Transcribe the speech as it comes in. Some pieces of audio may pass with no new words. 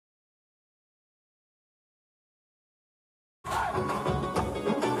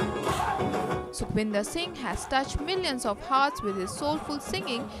Sukhwinder Singh has touched millions of hearts with his soulful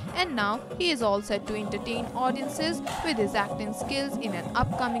singing, and now he is all set to entertain audiences with his acting skills in an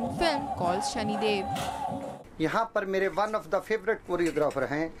upcoming film called Shanidev. यहाँ पर मेरे one of the favourite choreographer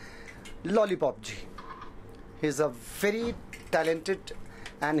हैं lollipop ji. He is a very talented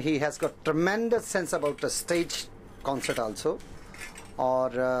and he has got tremendous sense about a stage concert also. और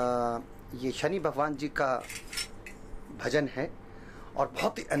ये शनि भगवान जी का भजन है और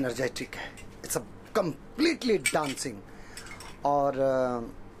बहुत ही एनर्जेटिक है. इट्स अ कंप्लीटली डांसिंग और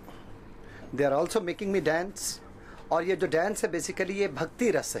they are also making me dance. और ये जो डांस है बेसिकली ये भक्ति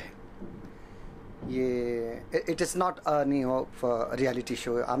रस है. ये it is not any of reality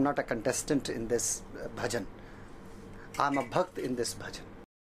show. I'm not a contestant in this bhajan. I'm a bhakt in this bhajan.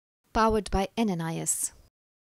 Powered by NNIS.